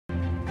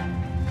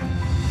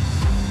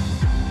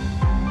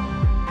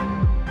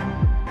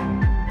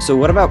So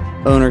what about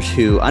owners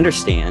who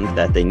understand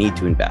that they need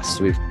to invest?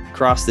 So we've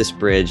crossed this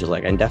bridge,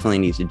 like I definitely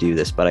need to do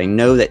this, but I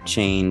know that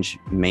change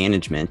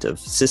management of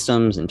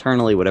systems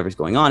internally, whatever's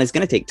going on, is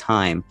going to take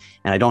time,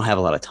 and I don't have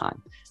a lot of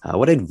time.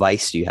 What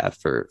advice do you have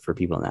for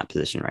people in that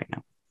position right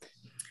now?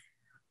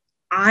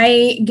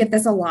 I get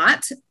this a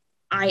lot.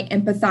 I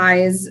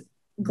empathize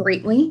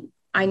greatly.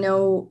 I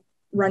know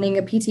running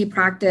a PT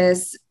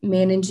practice,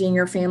 managing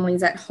your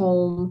families at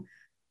home,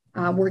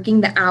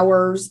 working the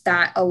hours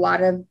that a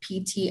lot of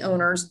PT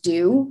owners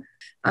do.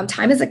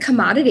 Time is a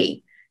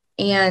commodity,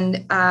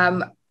 and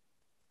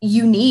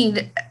you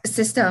need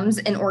systems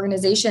and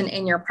organization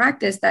in your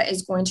practice that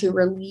is going to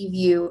relieve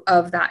you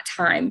of that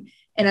time.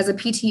 And as a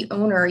PT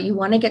owner, you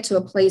want to get to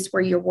a place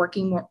where you're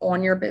working more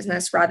on your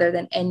business rather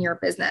than in your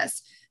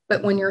business.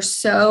 But when you're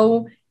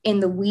so in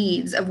the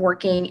weeds of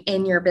working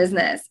in your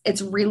business,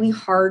 it's really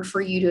hard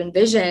for you to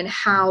envision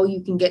how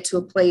you can get to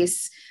a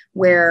place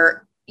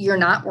where you're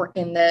not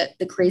working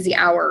the crazy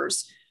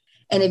hours.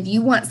 And if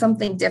you want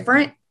something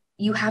different,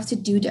 you have to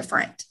do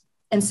different.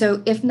 And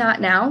so if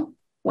not now,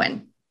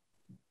 when?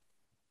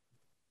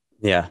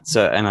 Yeah.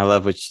 So, and I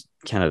love what you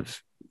kind of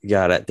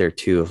got at there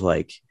too, of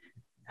like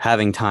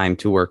having time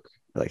to work,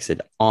 like I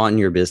said, on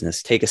your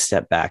business. Take a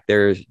step back.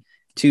 There's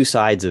two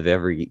sides of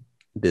every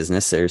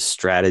business. There's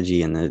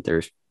strategy and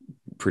there's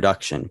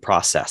production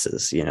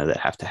processes, that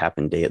have to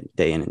happen day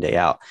in and day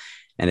out.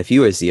 And if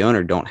you as the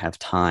owner don't have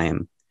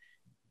time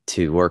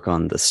to work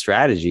on the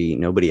strategy,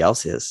 nobody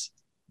else is,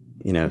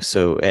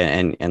 so,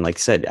 and like I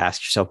said,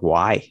 ask yourself,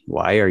 why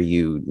are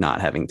you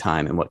not having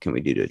time, and what can we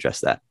do to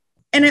address that?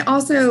 And I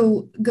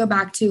also go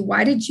back to,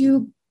 why did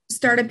you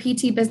start a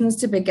PT business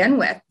to begin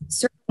with?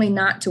 Certainly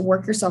not to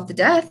work yourself to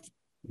death.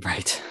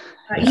 Right.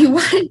 You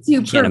wanted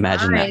to Can't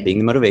imagine that being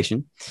the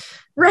motivation.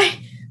 Right.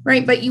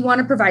 But you want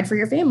to provide for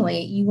your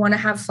family. You want to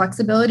have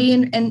flexibility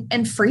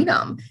and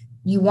freedom.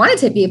 You want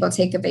to be able to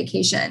take a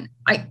vacation.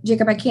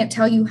 Jacob, I can't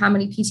tell you how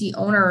many PT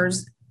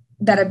owners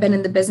that have been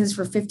in the business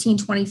for 15,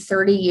 20,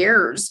 30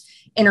 years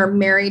and are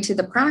married to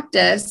the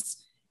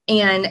practice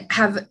and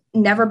have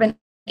never been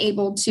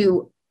able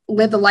to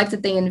live the life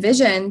that they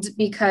envisioned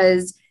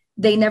because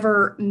they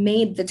never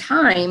made the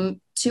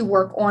time to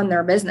work on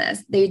their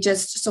business. They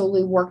just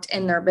solely worked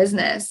in their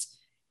business.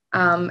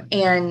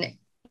 And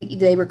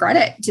they regret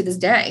it to this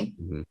day.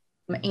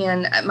 Mm-hmm.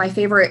 And my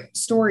favorite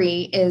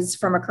story is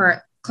from a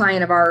current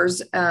client of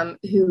ours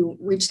who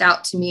reached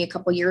out to me a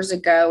couple of years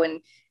ago.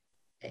 And,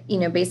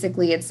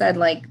 basically it said,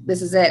 like,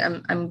 this is it.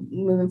 I'm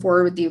moving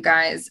forward with you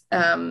guys.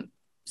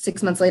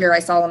 6 months later, I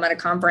saw him at a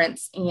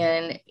conference,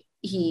 and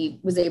he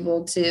was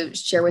able to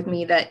share with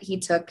me that he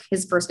took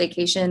his first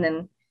vacation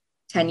in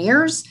 10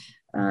 years.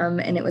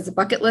 And it was a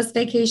bucket list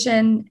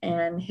vacation,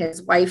 and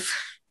his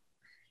wife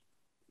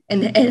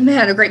and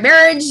had a great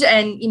marriage,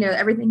 and,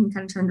 everything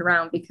kind of turned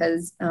around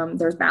because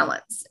there's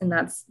balance. And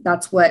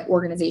that's what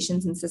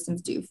organizations and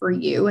systems do for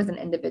you as an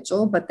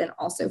individual, but then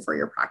also for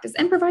your practice,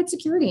 and provide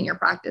security in your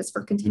practice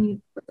for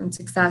continued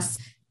success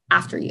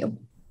after you.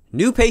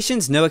 New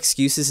Patients, No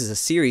Excuses is a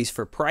series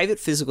for private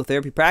physical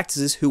therapy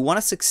practices who want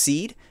to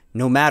succeed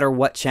no matter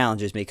what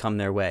challenges may come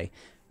their way.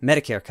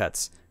 Medicare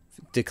cuts,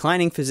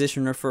 declining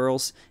physician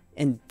referrals,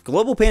 and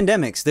global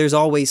pandemics. There's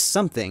always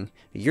something.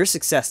 Your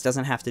success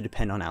doesn't have to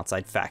depend on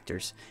outside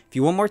factors. If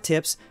you want more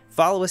tips,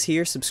 follow us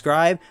here,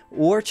 subscribe,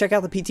 or check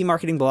out the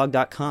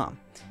ptmarketingblog.com.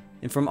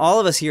 And from all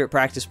of us here at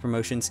Practice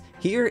Promotions,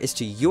 here is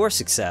to your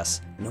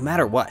success, no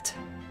matter what.